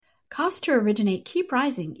Costs to originate keep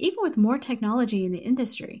rising, even with more technology in the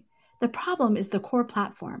industry. The problem is the core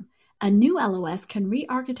platform. A new LOS can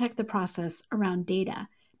re-architect the process around data,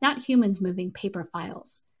 not humans moving paper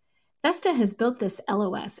files. Vesta has built this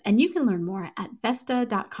LOS, and you can learn more at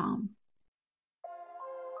Vesta.com.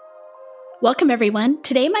 Welcome, everyone.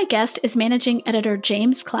 Today, my guest is Managing Editor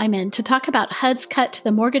James Kleiman to talk about HUD's cut to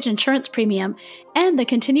the mortgage insurance premium and the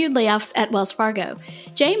continued layoffs at Wells Fargo.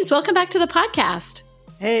 James, welcome back to the podcast.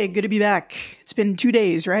 Hey, good to be back. It's been 2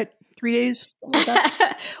 days, right? 3 days? Like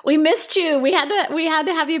that? We missed you. We had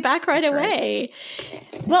to have you back right away.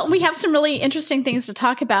 Right. Well, we have some really interesting things to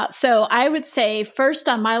talk about. So I would say first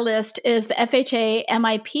on my list is the FHA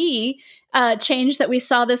MIP change that we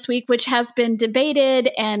saw this week, which has been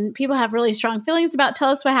debated and people have really strong feelings about.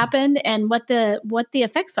 Tell us what happened and what the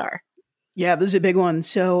effects are. Yeah, this is a big one.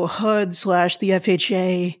 So HUD / the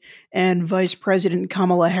FHA and Vice President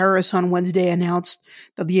Kamala Harris on Wednesday announced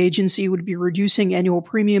that the agency would be reducing annual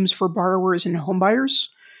premiums for borrowers and homebuyers.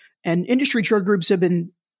 And industry trade groups have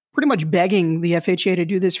been pretty much begging the FHA to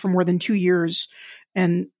do this for more than 2 years.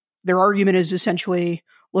 And their argument is essentially,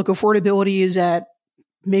 look, affordability is at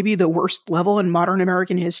maybe the worst level in modern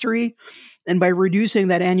American history. And by reducing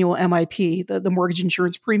that annual MIP, the mortgage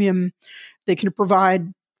insurance premium, they can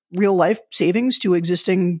provide real life savings to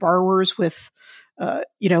existing borrowers with,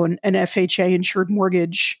 an FHA insured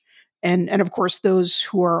mortgage. And of course, those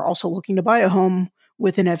who are also looking to buy a home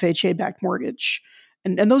with an FHA backed mortgage.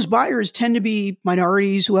 And those buyers tend to be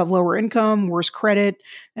minorities who have lower income, worse credit,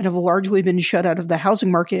 and have largely been shut out of the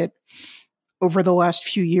housing market over the last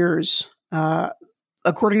few years.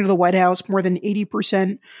 According to the White House, more than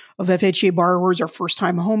 80% of FHA borrowers are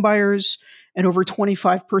first-time home buyers, and over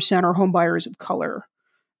 25% are home buyers of color.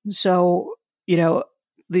 So,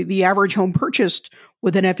 the average home purchased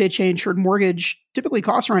with an FHA insured mortgage typically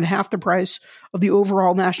costs around half the price of the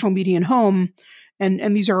overall national median home.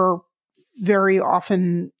 And these are very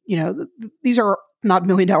often, these are not $1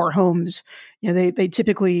 million homes. They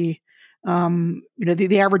typically,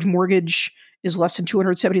 the average mortgage is less than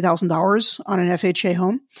 $270,000 on an FHA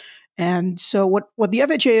home. And so what the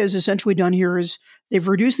FHA has essentially done here is they've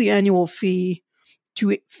reduced the annual fee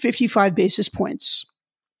to 55 basis points.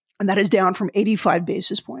 And that is down from 85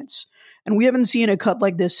 basis points. And we haven't seen a cut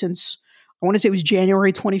like this since, I want to say it was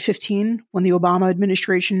January 2015, when the Obama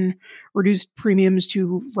administration reduced premiums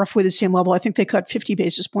to roughly the same level. I think they cut 50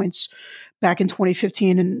 basis points back in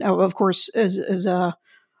 2015. And of course, as the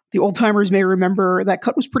old timers may remember, that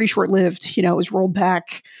cut was pretty short-lived. It was rolled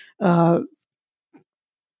back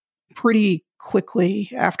pretty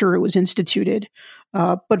quickly after it was instituted.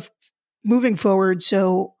 But moving forward,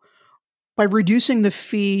 so by reducing the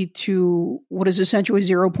fee to what is essentially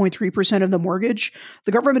 0.3% of the mortgage,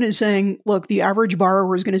 the government is saying, look, the average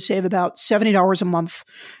borrower is going to save about $70 a month,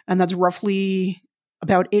 and that's roughly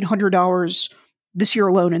about $800 this year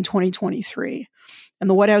alone in 2023. And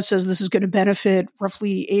the White House says this is going to benefit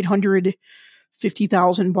roughly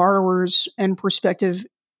 850,000 borrowers and prospective,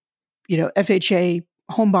 FHA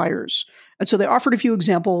home buyers. And so they offered a few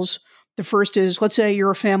examples. The first is, let's say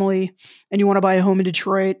you're a family and you want to buy a home in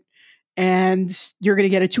Detroit, and you're going to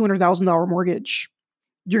get a $200,000 mortgage.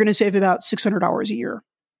 You're going to save about $600 a year.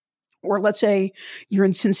 Or let's say you're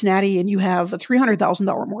in Cincinnati and you have a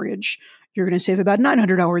 $300,000 mortgage. You're going to save about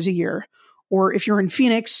 $900 a year. Or if you're in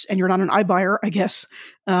Phoenix and you're not an iBuyer, I guess,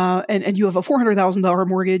 and you have a $400,000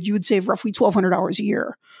 mortgage, you would save roughly $1,200 a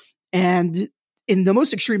year. And in the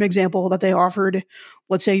most extreme example that they offered,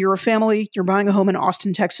 let's say you're a family, you're buying a home in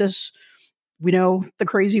Austin, Texas. We know the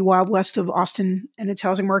crazy Wild West of Austin and its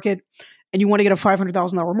housing market, and you want to get a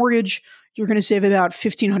 $500,000 mortgage, you're going to save about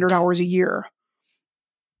 $1,500 a year.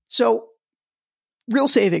 So real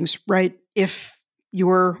savings, right? If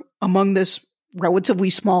you're among this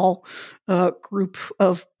relatively small group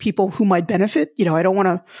of people who might benefit, I don't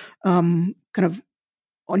want to kind of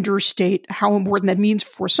understate how important that means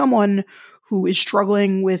for someone who is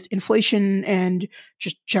struggling with inflation and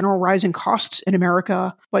just general rising costs in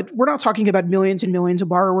America. But we're not talking about millions and millions of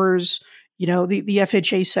borrowers. The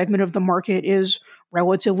FHA segment of the market is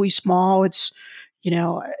relatively small. It's,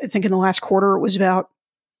 I think in the last quarter, it was about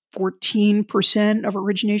 14% of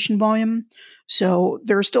origination volume. So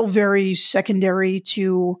they're still very secondary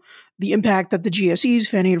to the impact that the GSEs,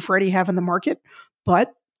 Fannie and Freddie, have in the market.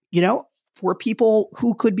 But, for people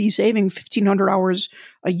who could be saving $1,500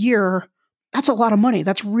 a year, that's a lot of money.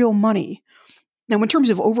 That's real money. Now, in terms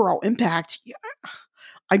of overall impact,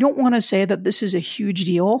 I don't want to say that this is a huge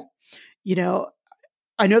deal.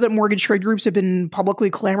 I know that mortgage trade groups have been publicly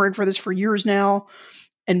clamoring for this for years now.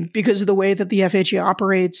 And because of the way that the FHA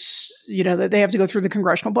operates, that they have to go through the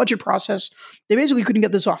congressional budget process, they basically couldn't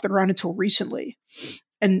get this off the ground until recently.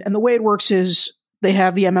 And the way it works is they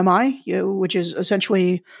have the MMI, which is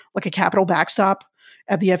essentially like a capital backstop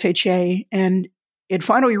at the FHA. And it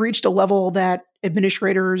finally reached a level that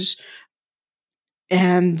administrators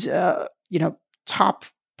and, top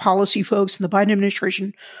policy folks in the Biden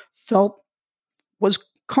administration felt was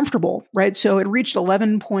comfortable, right? So it reached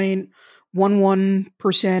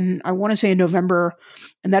 11.11%, I want to say in November,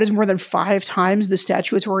 and that is more than 5 times the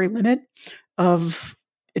statutory limit of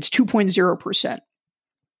it's 2.0%.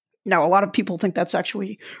 Now, a lot of people think that's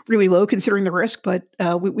actually really low considering the risk, but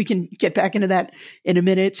we can get back into that in a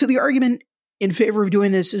minute. So the argument in favor of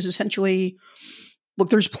doing this is essentially, look,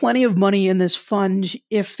 there's plenty of money in this fund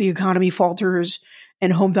if the economy falters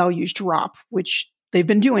and home values drop, which they've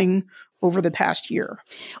been doing over the past year.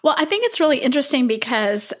 Well, I think it's really interesting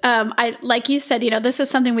because like you said, this is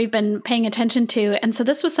something we've been paying attention to. And so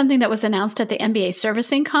this was something that was announced at the MBA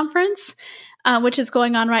Servicing Conference, which is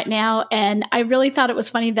going on right now. And I really thought it was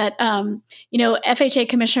funny that, FHA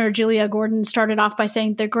Commissioner Julia Gordon started off by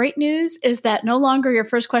saying, the great news is that no longer your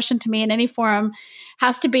first question to me in any forum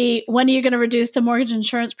has to be, when are you going to reduce the mortgage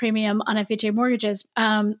insurance premium on FHA mortgages?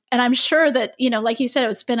 And I'm sure that, like you said,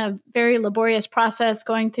 it's been a very laborious process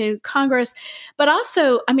going through Congress. But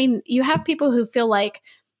also, you have people who feel like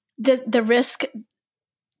the risk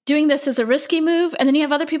doing this is a risky move, and then you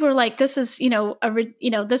have other people who are like, this is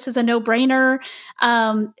this is a no-brainer.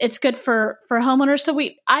 It's good for homeowners. So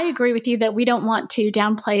I agree with you that we don't want to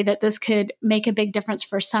downplay that this could make a big difference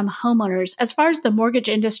for some homeowners. As far as the mortgage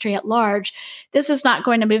industry at large, this is not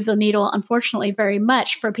going to move the needle, unfortunately, very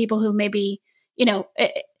much for people who maybe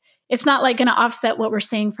it's not like going to offset what we're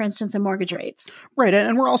seeing, for instance, in mortgage rates. Right.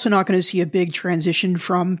 And we're also not going to see a big transition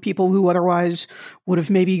from people who otherwise would have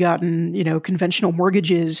maybe gotten, conventional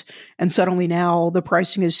mortgages. And suddenly now the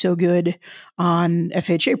pricing is so good on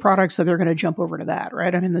FHA products that they're going to jump over to that.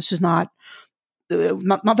 Right. This is not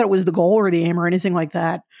that it was the goal or the aim or anything like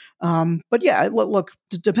that. But yeah, look,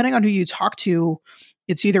 depending on who you talk to,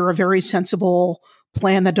 it's either a very sensible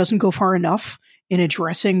plan that doesn't go far enough in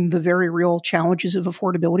addressing the very real challenges of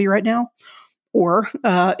affordability right now, or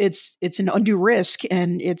it's an undue risk,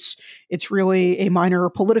 and it's really a minor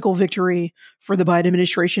political victory for the Biden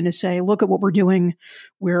administration to say, look at what we're doing.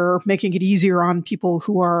 We're making it easier on people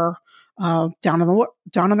who are down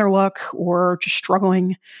on their luck or just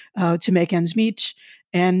struggling to make ends meet.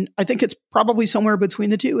 And I think it's probably somewhere between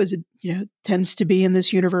the two, as it tends to be in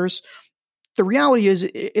this universe. The reality is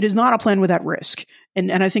it is not a plan without risk.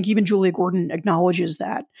 And I think even Julia Gordon acknowledges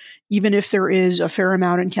that, even if there is a fair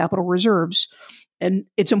amount in capital reserves. And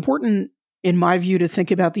it's important, in my view, to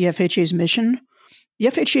think about the FHA's mission. The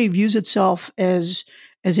FHA views itself as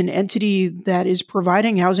an entity that is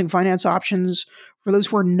providing housing finance options for those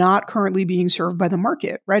who are not currently being served by the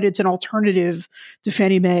market, right? It's an alternative to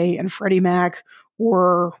Fannie Mae and Freddie Mac,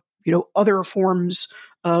 or, other forms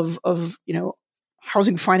of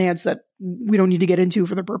housing finance that we don't need to get into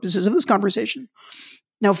for the purposes of this conversation.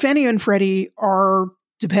 Now, Fannie and Freddie are,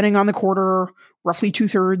 depending on the quarter, roughly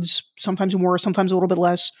 2/3, sometimes more, sometimes a little bit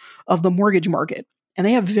less, of the mortgage market. And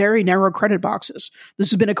they have very narrow credit boxes.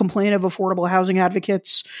 This has been a complaint of affordable housing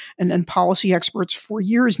advocates and policy experts for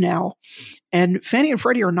years now. And Fannie and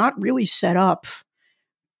Freddie are not really set up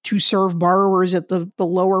to serve borrowers at the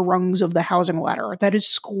lower rungs of the housing ladder. That is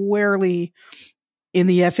squarely in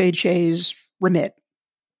the FHA's remit.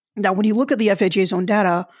 Now, when you look at the FHA's own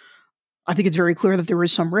data, I think it's very clear that there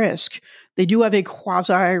is some risk. They do have a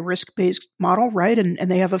quasi-risk-based model, right? And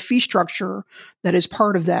they have a fee structure that is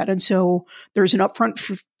part of that. And so there's an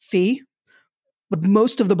upfront fee, but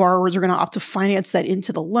most of the borrowers are going to opt to finance that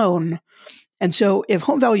into the loan. And so if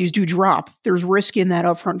home values do drop, there's risk in that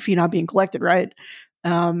upfront fee not being collected, right?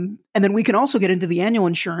 And then we can also get into the annual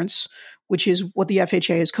insurance, which is what the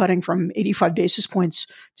FHA is cutting from 85 basis points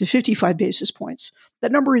to 55 basis points.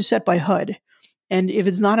 That number is set by HUD. And if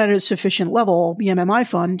it's not at a sufficient level, the MMI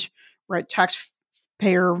fund, right,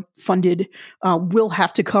 taxpayer funded, will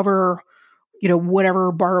have to cover,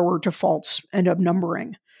 whatever borrower defaults end up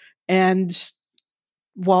numbering. And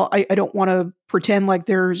while I don't want to pretend like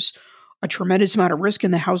there's a tremendous amount of risk in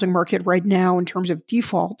the housing market right now in terms of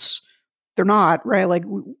defaults, they're not, right? Like,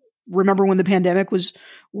 remember when the pandemic was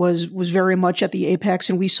very much at the apex,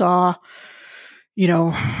 and we saw,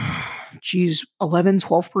 11,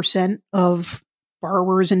 12% of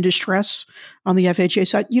borrowers in distress on the FHA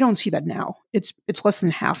side. You don't see that now. It's less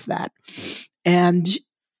than half that. And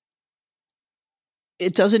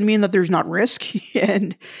it doesn't mean that there's not risk,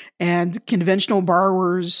 and conventional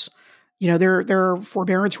borrowers, their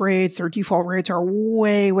forbearance rates, their default rates are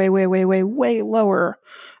way, way, way, way, way, way lower.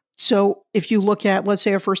 So if you look at, let's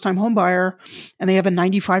say, a first-time home buyer and they have a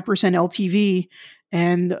 95% LTV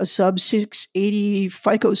and a sub 680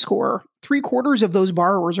 FICO score, 3/4 of those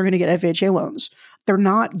borrowers are going to get FHA loans. They're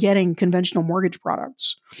not getting conventional mortgage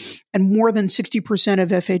products. And more than 60% of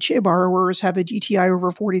FHA borrowers have a DTI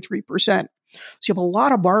over 43%. So you have a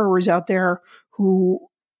lot of borrowers out there who,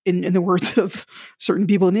 in the words of certain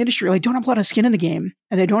people in the industry, like, don't have a lot of skin in the game,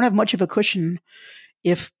 and they don't have much of a cushion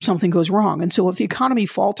if something goes wrong. And so if the economy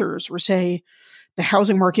falters, or say the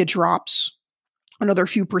housing market drops another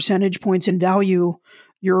few percentage points in value,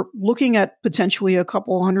 you're looking at potentially a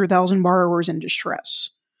couple 100,000 borrowers in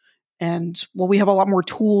distress. And while we have a lot more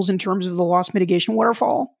tools in terms of the loss mitigation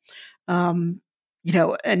waterfall, and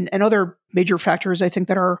other major factors I think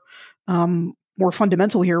that are more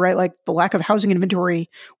fundamental here, right? Like the lack of housing inventory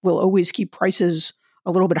will always keep prices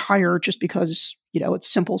a little bit higher just because, it's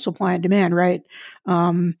simple supply and demand, right?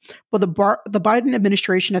 But the Biden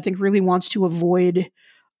administration, I think, really wants to avoid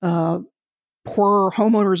poorer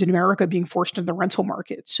homeowners in America being forced into the rental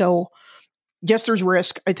market. So yes, there's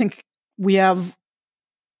risk. I think we have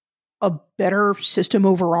a better system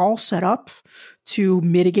overall set up to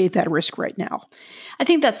mitigate that risk right now. I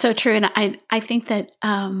think that's so true. And I think that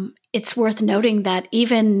it's worth noting that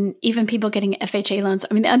even people getting FHA loans,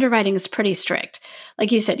 I mean, the underwriting is pretty strict.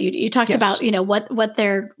 Like you said, you talked Yes. about,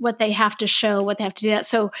 what they have to show, what they have to do that.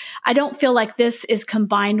 So I don't feel like this is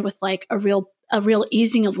combined with like a real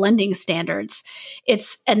easing of lending standards.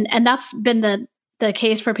 And that's been the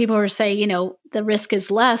case for people who say, the risk is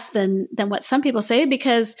less than what some people say,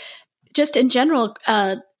 because just in general,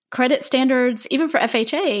 credit standards, even for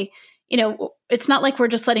FHA, it's not like we're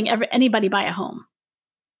just letting anybody buy a home.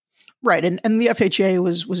 Right. And the FHA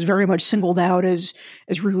was very much singled out as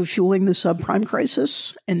really fueling the subprime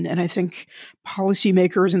crisis. And I think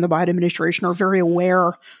policymakers in the Biden administration are very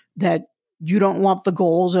aware that you don't want the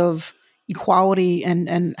goals of equality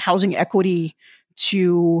and housing equity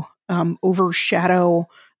to overshadow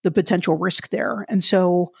the potential risk there. And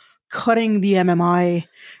so cutting the MMI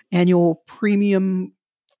annual premium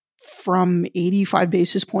from 85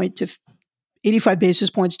 basis points to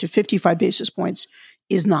 55 basis points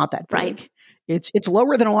is not that big. Right. It's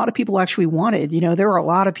lower than a lot of people actually wanted. There are a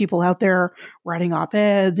lot of people out there writing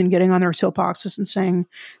op-eds and getting on their soapboxes and saying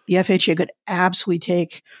the FHA could absolutely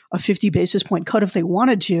take a 50 basis point cut if they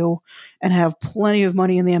wanted to and have plenty of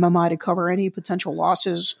money in the MMI to cover any potential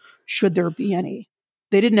losses should there be any.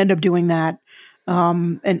 They didn't end up doing that.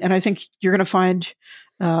 And I think you're going to find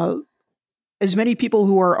as many people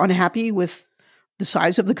who are unhappy with the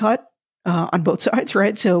size of the cut on both sides,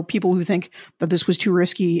 right? So people who think that this was too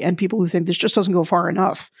risky and people who think this just doesn't go far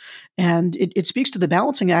enough. And it speaks to the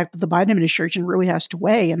balancing act that the Biden administration really has to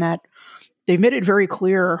weigh, and that they've made it very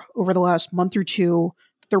clear over the last month or two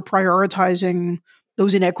that they're prioritizing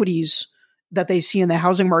those inequities that they see in the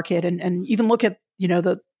housing market, and even look at,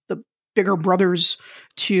 the bigger brothers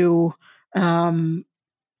to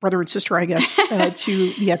brother and sister, I guess,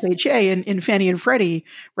 to the FHA in Fannie and Freddie,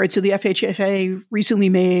 right? So the FHFA recently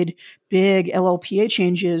made big LLPA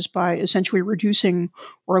changes by essentially reducing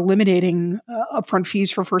or eliminating upfront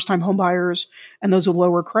fees for first-time homebuyers and those with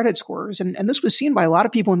lower credit scores. And this was seen by a lot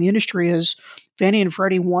of people in the industry as Fannie and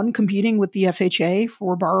Freddie, one, competing with the FHA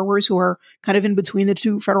for borrowers who are kind of in between the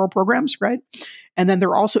two federal programs, right? And then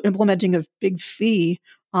they're also implementing a big fee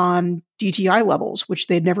on DTI levels, which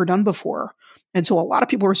they'd never done before. And so a lot of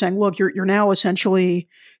people are saying, look, you're now essentially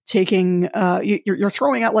taking, you're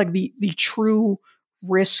throwing out like the true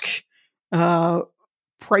risk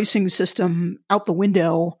pricing system out the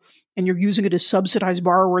window, and you're using it to subsidize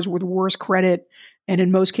borrowers with worse credit and in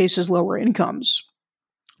most cases lower incomes.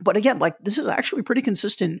 But again, like, this is actually pretty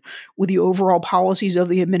consistent with the overall policies of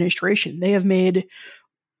the administration. They have made,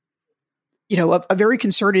 a very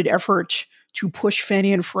concerted effort to push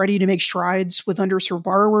Fannie and Freddie to make strides with underserved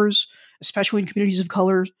borrowers, especially in communities of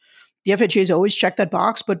color. The FHA has always checked that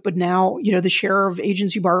box, but now, the share of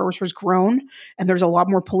agency borrowers has grown, and there's a lot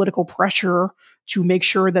more political pressure to make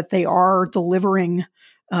sure that they are delivering,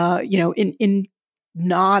 in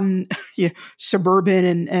non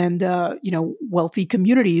suburban and wealthy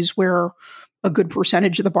communities where a good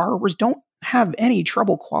percentage of the borrowers don't have any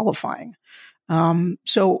trouble qualifying.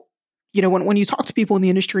 So when you talk to people in the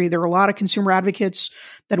industry, there are a lot of consumer advocates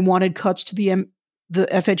that wanted cuts to the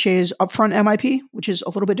FHA's upfront MIP, which is a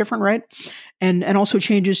little bit different, right? And also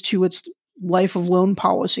changes to its life of loan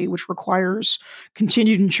policy, which requires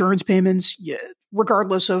continued insurance payments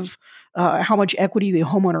regardless of how much equity the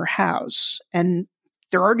homeowner has. And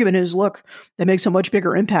their argument is, look, that makes a much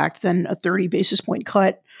bigger impact than a 30 basis point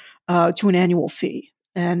cut to an annual fee.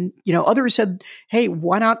 And, others said, hey,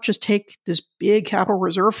 why not just take this big capital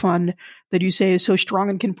reserve fund that you say is so strong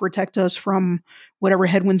and can protect us from whatever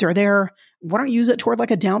headwinds are there? Why don't you use it toward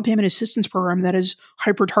like a down payment assistance program that is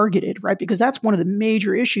hyper targeted, right? Because that's one of the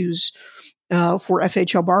major issues for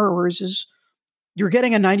FHL borrowers is you're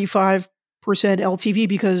getting a 95% LTV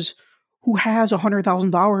because who has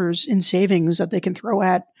 $100,000 in savings that they can throw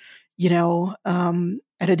at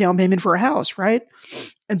a down payment for a house, right?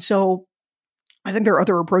 And so I think there are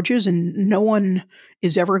other approaches, and no one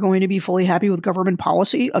is ever going to be fully happy with government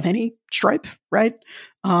policy of any stripe, right?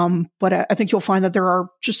 But I think you'll find that there are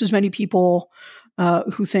just as many people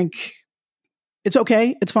who think it's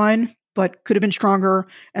okay, it's fine, but could have been stronger,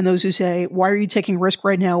 and those who say, why are you taking risk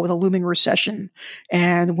right now with a looming recession?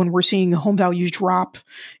 And when we're seeing home values drop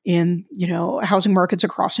in, housing markets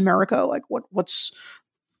across America, like what's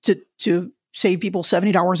to save people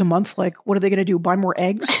 $70 a month? Like, what are they going to do? Buy more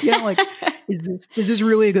eggs? Is this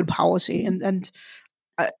really a good policy? And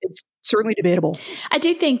it's certainly debatable. I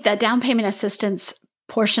do think the down payment assistance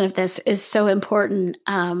portion of this is so important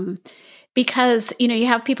because, you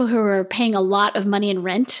have people who are paying a lot of money in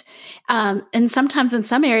rent. And sometimes in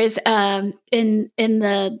some areas, in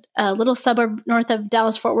the little suburb north of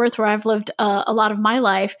Dallas-Fort Worth, where I've lived a lot of my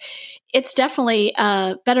life, it's definitely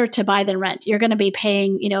better to buy than rent. You're going to be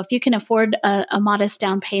paying, if you can afford a modest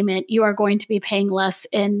down payment, you are going to be paying less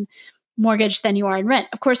in mortgage than you are in rent.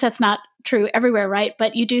 Of course, that's not true everywhere, right?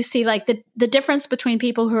 But you do see like the difference between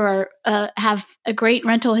people who are have a great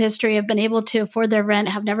rental history, have been able to afford their rent,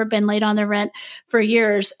 have never been late on their rent for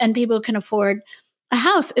years, and people who can afford a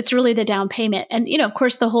house. It's really the down payment. And of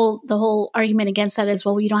course, the whole argument against that is,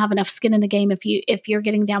 well, you don't have enough skin in the game if you're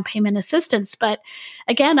getting down payment assistance. But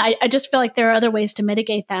again, I just feel like there are other ways to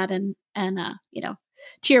mitigate that. And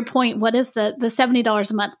to your point, what is the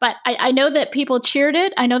 $70 a month? But I know that people cheered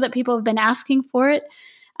it. I know that people have been asking for it.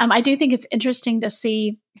 I do think it's interesting to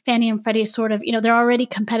see Fannie and Freddie sort of, they're already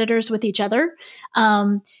competitors with each other.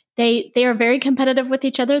 They are very competitive with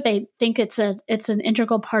each other. They think it's an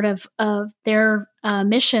integral part of their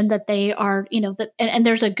mission that they are, and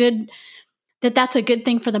there's that's a good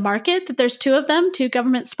thing for the market, that there's two of them, two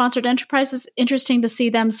government-sponsored enterprises. Interesting to see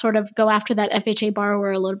them sort of go after that FHA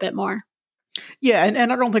borrower a little bit more. Yeah,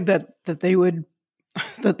 and I don't think that they would,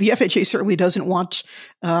 that the FHA certainly doesn't want,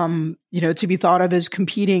 to be thought of as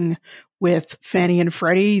competing with Fannie and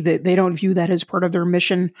Freddie. They don't view that as part of their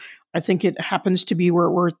mission. I think it happens to be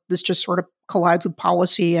where this just sort of collides with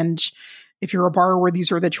policy. And if you're a borrower,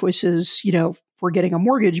 these are the choices, for getting a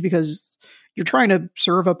mortgage, because you're trying to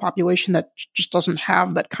serve a population that just doesn't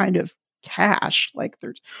have that kind of cash. Like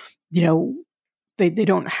there's, they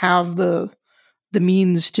don't have the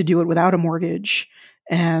means to do it without a mortgage.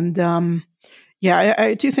 And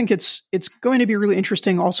I do think it's going to be really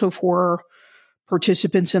interesting also for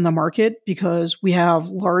participants in the market, because we have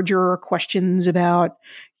larger questions about,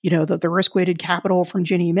 the risk-weighted capital from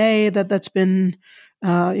Ginnie Mae that's been,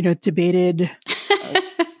 debated.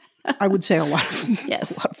 I would say a lot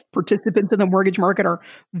of participants in the mortgage market are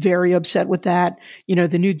very upset with that.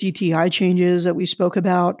 The new DTI changes that we spoke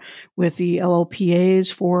about with the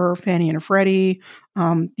LLPAs for Fannie and Freddie.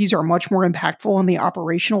 These are much more impactful on the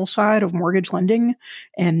operational side of mortgage lending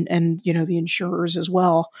and the insurers as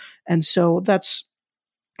well. And so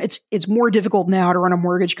it's more difficult now to run a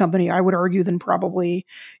mortgage company, I would argue, than probably,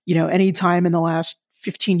 any time in the last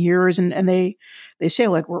 15 years. And they say,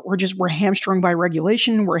 like, we're hamstrung by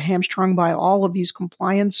regulation. We're hamstrung by all of these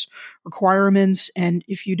compliance requirements. And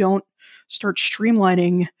if you don't start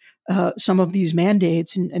streamlining some of these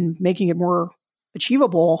mandates and making it more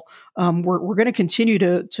achievable, we're going to continue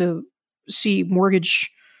to see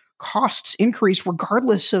mortgage costs increase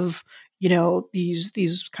regardless of,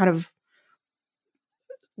 these kind of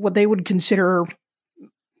what they would consider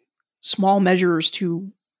small measures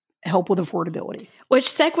to help with affordability. Which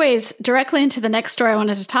segues directly into the next story I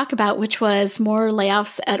wanted to talk about, which was more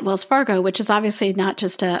layoffs at Wells Fargo, which is obviously not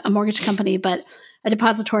just a mortgage company, but a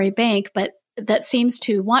depository bank, but that seems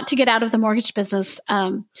to want to get out of the mortgage business.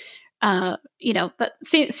 That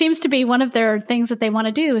seems to be one of their things that they want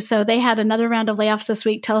to do. So they had another round of layoffs this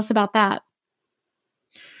week. Tell us about that.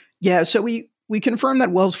 Yeah, so we confirmed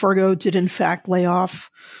that Wells Fargo did in fact lay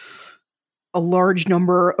off a large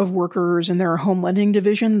number of workers in their home lending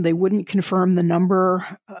division. They wouldn't confirm the number.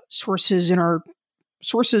 Sources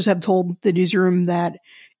have told the newsroom that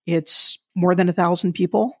it's more than 1,000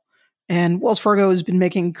 people. And Wells Fargo has been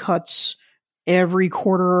making cuts every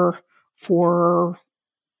quarter for,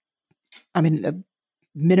 a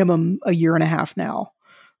minimum a year and a half now.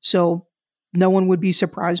 So no one would be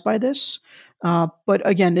surprised by this. But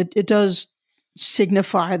again, it does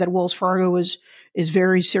signify that Wells Fargo is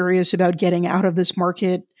very serious about getting out of this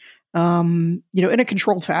market, in a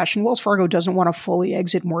controlled fashion. Wells Fargo doesn't want to fully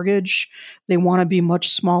exit mortgage. They want to be much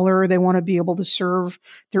smaller. They want to be able to serve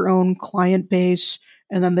their own client base.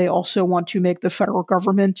 And then they also want to make the federal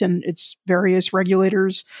government and its various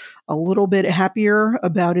regulators a little bit happier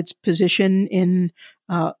about its position in,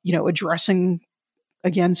 addressing,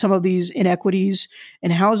 again, some of these inequities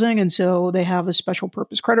in housing. And so they have a special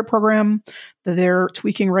purpose credit program that they're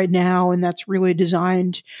tweaking right now. And that's really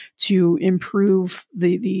designed to improve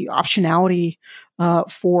the optionality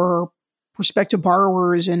for prospective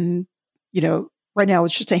borrowers. And, right now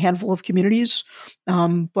it's just a handful of communities.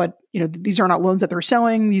 But, these are not loans that they're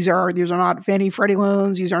selling. These are not Fannie Freddie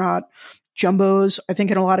loans. These are not jumbos. I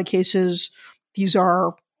think in a lot of cases, these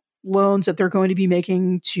are loans that they're going to be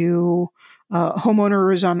making to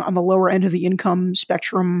homeowners on the lower end of the income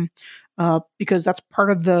spectrum, because that's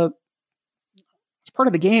part of the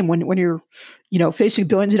game. When you're facing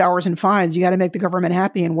billions of dollars in fines, you got to make the government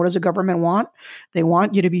happy. And what does the government want? They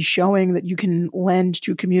want you to be showing that you can lend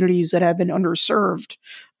to communities that have been underserved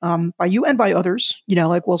by you and by others.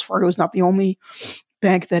 Like Wells Fargo is not the only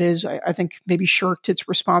bank that is, I think, maybe shirked its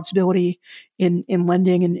responsibility in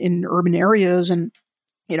lending in urban areas. And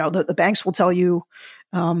the banks will tell you,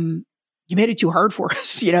 you made it too hard for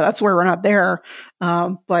us. That's where we're not there.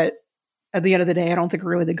 But at the end of the day, I don't think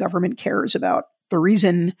really the government cares about the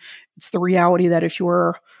reason. It's the reality that if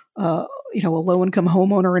you're, a low-income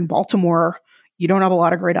homeowner in Baltimore, you don't have a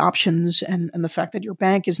lot of great options. And the fact that your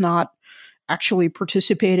bank is not actually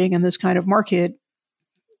participating in this kind of market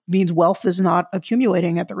means wealth is not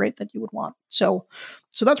accumulating at the rate that you would want. So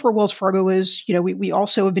that's where Wells Fargo is. We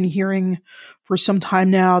also have been hearing for some time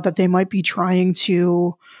now that they might be trying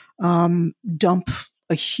to dump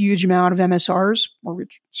a huge amount of MSRs,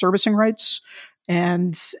 mortgage servicing rights.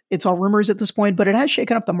 And it's all rumors at this point, but it has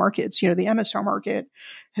shaken up the markets. The MSR market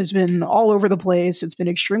has been all over the place. It's been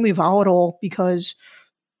extremely volatile because,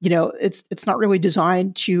 it's not really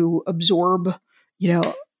designed to absorb,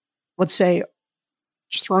 let's say,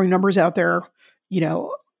 just throwing numbers out there,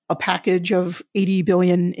 a package of 80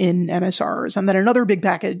 billion in MSRs, and then another big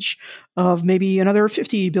package of maybe another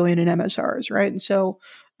 50 billion in MSRs, right? And so,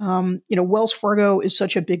 Wells Fargo is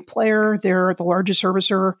such a big player. They're the largest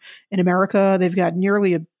servicer in America. They've got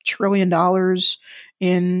nearly $1 trillion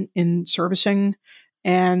in servicing.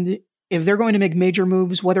 And if they're going to make major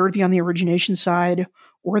moves, whether it be on the origination side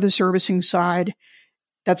or the servicing side,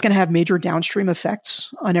 that's going to have major downstream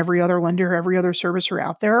effects on every other lender, every other servicer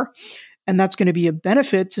out there. And that's going to be a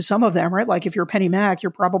benefit to some of them, right? Like if you're Penny Mac,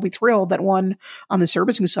 you're probably thrilled that one on the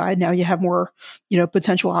servicing side, now you have more,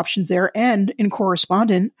 potential options there. And in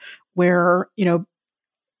correspondent, where, you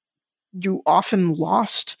often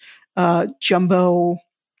lost jumbo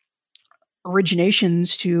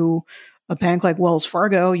originations to a bank like Wells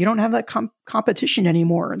Fargo, you don't have that competition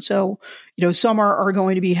anymore. And so, some are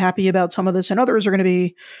going to be happy about some of this and others are going to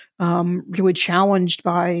be really challenged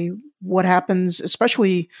by what happens,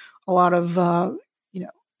 especially a lot of,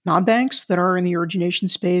 non-banks that are in the origination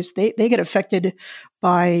space. They get affected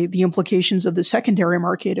by the implications of the secondary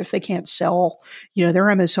market if they can't sell, their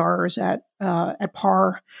MSRs at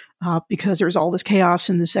par because there's all this chaos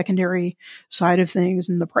in the secondary side of things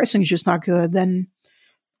and the pricing is just not good. Then,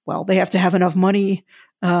 well, they have to have enough money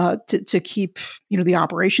to keep, the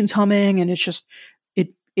operations humming. And it's just,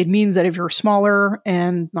 it means that if you're smaller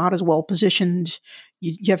and not as well positioned,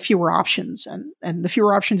 you have fewer options. And the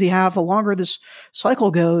fewer options you have, the longer this cycle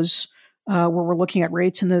goes, where we're looking at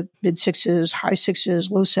rates in the mid sixes, high sixes,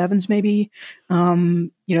 low sevens, maybe,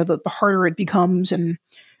 the harder it becomes. And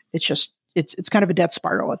it's just, it's kind of a death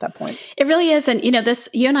spiral at that point. It really is. And,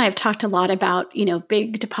 you and I have talked a lot about,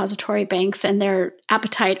 big depository banks and their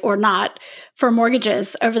appetite or not for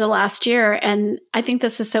mortgages over the last year. And I think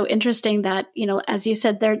this is so interesting that, as you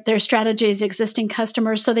said, their strategy is existing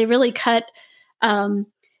customers. So they really cut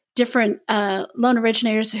different loan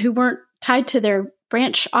originators who weren't tied to their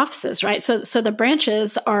branch offices, right? So the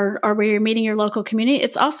branches are where you're meeting your local community.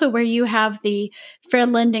 It's also where you have the fair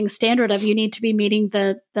lending standard of you need to be meeting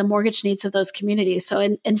the mortgage needs of those communities. So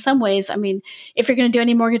in some ways, I mean, if you're going to do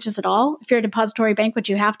any mortgages at all, if you're a depository bank, which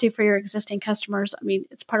you have to for your existing customers, I mean,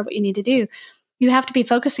 it's part of what you need to do. You have to be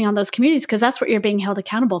focusing on those communities because that's what you're being held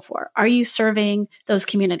accountable for. Are you serving those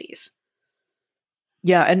communities?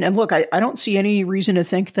 Yeah. And look, I don't see any reason to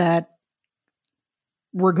think that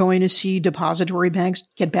we're going to see depository banks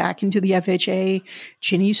get back into the FHA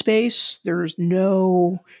Ginnie space. There's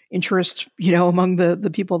no interest, among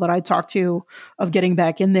the people that I talk to of getting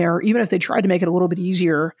back in there, even if they tried to make it a little bit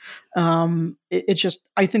easier. It's just,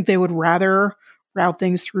 I think they would rather route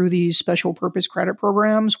things through these special purpose credit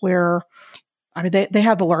programs where, I mean, they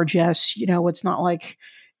have the largesse. It's not like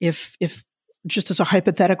if just as a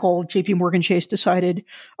hypothetical, JP Morgan Chase decided,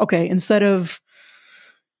 okay, instead of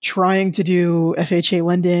trying to do FHA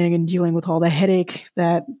lending and dealing with all the headache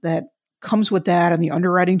that comes with that and the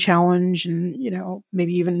underwriting challenge and,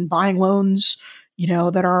 maybe even buying loans,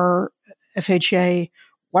 that are FHA,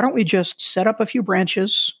 why don't we just set up a few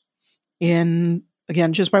branches in,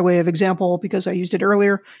 again, just by way of example, because I used it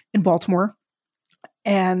earlier, in Baltimore.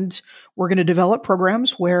 And we're going to develop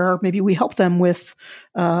programs where maybe we help them with,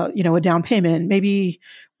 a down payment. Maybe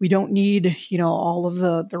we don't need, all of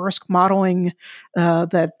the risk modeling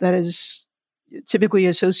that is typically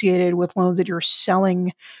associated with loans that you're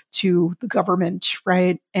selling to the government,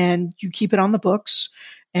 right? And you keep it on the books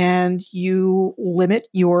and you limit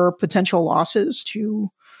your potential losses to,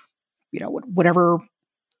 whatever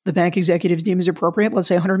the bank executives deem is appropriate, let's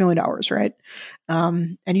say $100 million, right?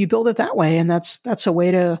 And you build it that way. And that's a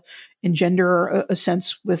way to engender a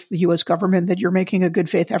sense with the U.S. government that you're making a good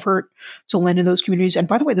faith effort to lend in those communities. And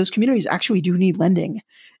by the way, those communities actually do need lending.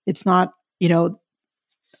 It's not,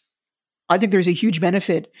 I think there's a huge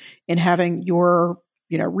benefit in having your,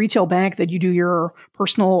 retail bank that you do your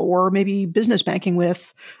personal or maybe business banking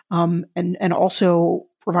with, and also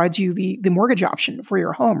provides you the mortgage option for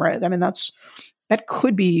your home, right? I mean, that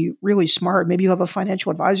could be really smart. Maybe you have a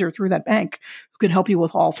financial advisor through that bank who can help you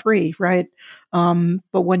with all three, right? But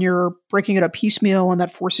when you're breaking it up piecemeal and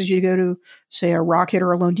that forces you to go to, say, a Rocket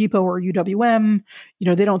or a Loan Depot or a UWM,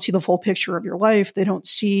 they don't see the full picture of your life. They don't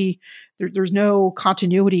see, there's no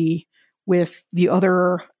continuity with the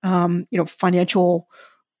other, financial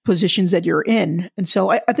positions that you're in. And so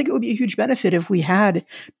I think it would be a huge benefit if we had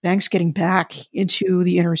banks getting back into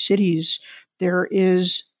the inner cities. There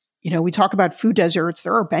is, we talk about food deserts.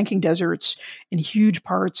 There are banking deserts in huge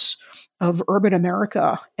parts of urban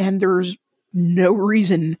America. And there's no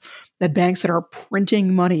reason that banks that are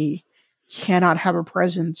printing money cannot have a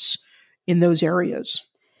presence in those areas.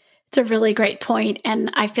 It's a really great point.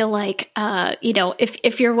 And I feel like,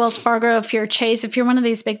 if you're Wells Fargo, if you're Chase, if you're one of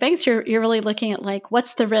these big banks, you're really looking at like,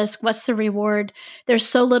 what's the risk? What's the reward? There's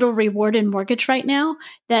so little reward in mortgage right now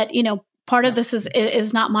that, part of this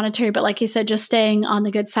is not monetary, but like you said, just staying on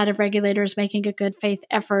the good side of regulators, making a good faith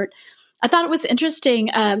effort. I thought it was interesting.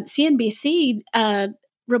 CNBC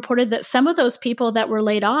reported that some of those people that were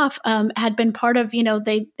laid off had been part of,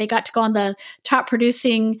 they got to go on the top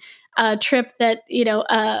producing trip that,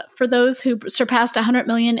 for those who surpassed 100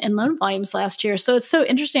 million in loan volumes last year. So it's so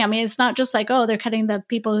interesting. I mean, it's not just like, oh, they're cutting the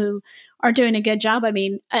people who aren't doing a good job. I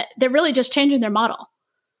mean, they're really just changing their model.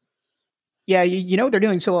 Yeah, you know what they're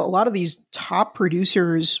doing. So a lot of these top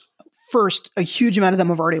producers, first, a huge amount of them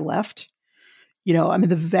have already left. I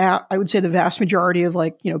mean, I would say the vast majority of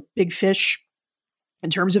big fish in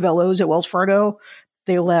terms of LOs at Wells Fargo,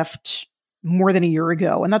 they left more than a year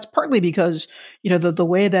ago. And that's partly because, the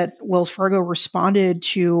way that Wells Fargo responded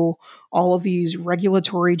to all of these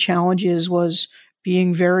regulatory challenges was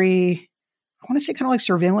being very, I want to say kind of like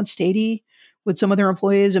surveillance statey with some of their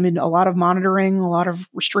employees. I mean, a lot of monitoring, a lot of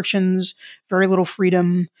restrictions, very little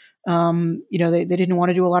freedom. They didn't want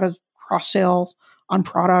to do a lot of cross sales on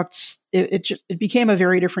products. It became a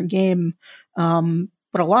very different game.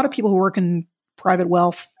 But a lot of people who work in private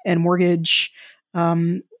wealth and mortgage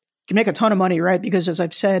can make a ton of money, right? Because as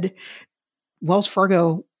I've said, Wells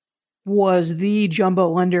Fargo was the jumbo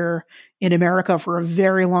lender in America for a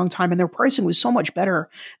very long time, and their pricing was so much better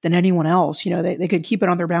than anyone else. They could keep it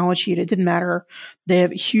on their balance sheet. It didn't matter. They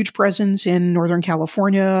have a huge presence in Northern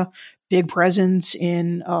California, big presence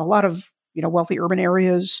in a lot of, wealthy urban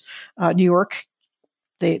areas. New York,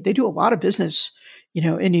 they do a lot of business,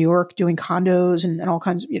 in New York, doing condos and all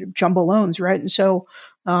kinds of, jumbo loans, right? And so,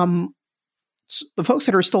 the folks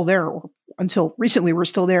that are still there, or until recently were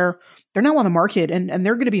still there, they're now on the market and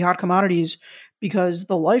they're going to be hot commodities because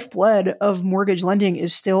the lifeblood of mortgage lending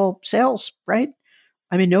is still sales, right?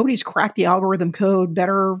 I mean, nobody's cracked the algorithm code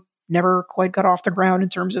better, never quite got off the ground in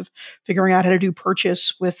terms of figuring out how to do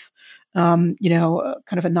purchase with, kind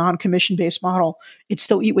of a non-commission based model. It's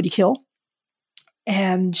still eat what you kill.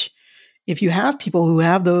 And if you have people who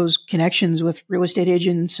have those connections with real estate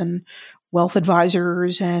agents and wealth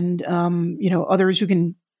advisors and, others who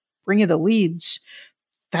can bring you the leads,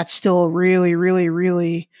 that's still a really, really,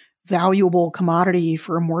 really valuable commodity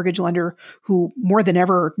for a mortgage lender who more than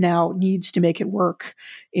ever now needs to make it work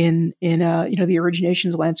in the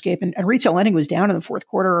originations landscape. And retail lending was down in the fourth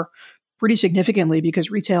quarter pretty significantly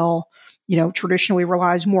because retail, traditionally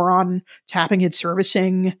relies more on tapping its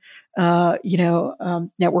servicing,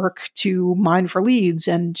 network to mine for leads.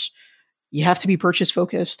 And you have to be purchase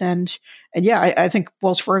focused. And yeah, I think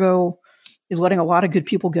Wells Fargo is letting a lot of good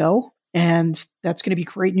people go. And that's going to be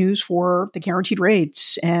great news for the guaranteed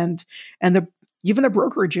rates and even the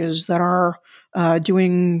brokerages that are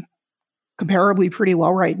doing comparably pretty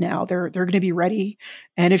well right now. They're going to be ready.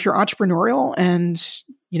 And if you're entrepreneurial and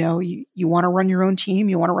you want to run your own team,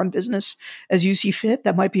 you want to run business as you see fit,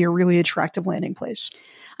 that might be a really attractive landing place.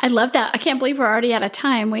 I love that. I can't believe we're already out of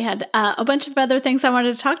time. We had a bunch of other things I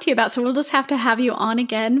wanted to talk to you about, so we'll just have to have you on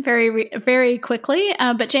again very, very quickly.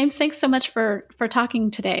 But James, thanks so much for talking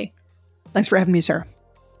today. Thanks for having me, Sarah.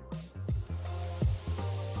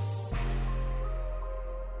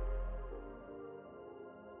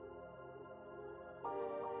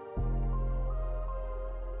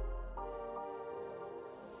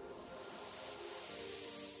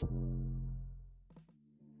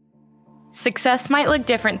 Success might look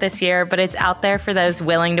different this year, but it's out there for those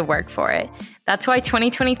willing to work for it. That's why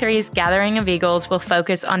 2023's Gathering of Eagles will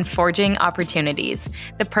focus on forging opportunities,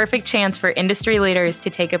 the perfect chance for industry leaders to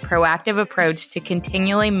take a proactive approach to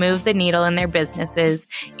continually move the needle in their businesses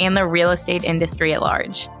and the real estate industry at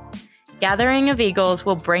large. Gathering of Eagles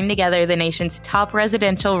will bring together the nation's top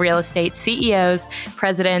residential real estate CEOs,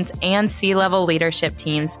 presidents, and C-level leadership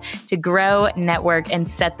teams to grow, network, and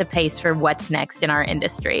set the pace for what's next in our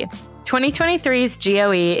industry. 2023's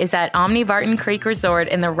GOE is at Omni Barton Creek Resort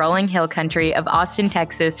in the Rolling Hill Country of Austin,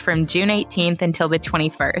 Texas from June 18th until the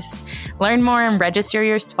 21st. Learn more and register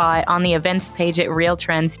your spot on the events page at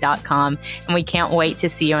realtrends.com, and we can't wait to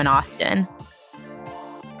see you in Austin.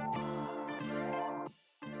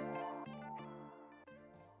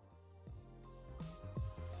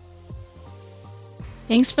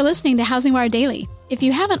 Thanks for listening to Housing Wire Daily. If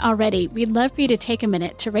you haven't already, we'd love for you to take a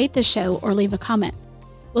minute to rate the show or leave a comment.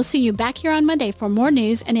 We'll see you back here on Monday for more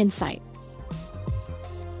news and insight.